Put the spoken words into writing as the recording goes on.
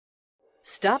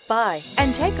Stop by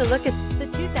and take a look at the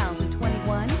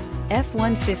 2021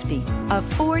 F-150. A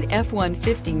Ford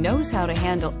F-150 knows how to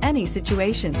handle any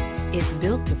situation. It's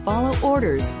built to follow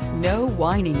orders, no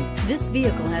whining. This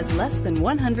vehicle has less than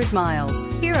 100 miles.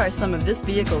 Here are some of this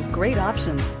vehicle's great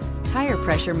options: tire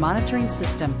pressure monitoring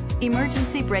system,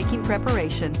 emergency braking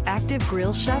preparation, active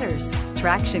grille shutters,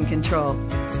 traction control,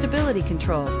 stability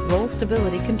control, roll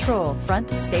stability control, front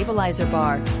stabilizer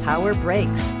bar, power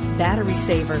brakes, battery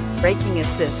saver, braking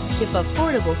assist. If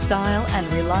affordable style and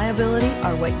reliability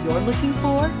are what you're looking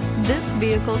for, this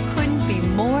vehicle couldn't be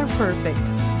more perfect.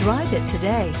 Drive it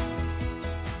today.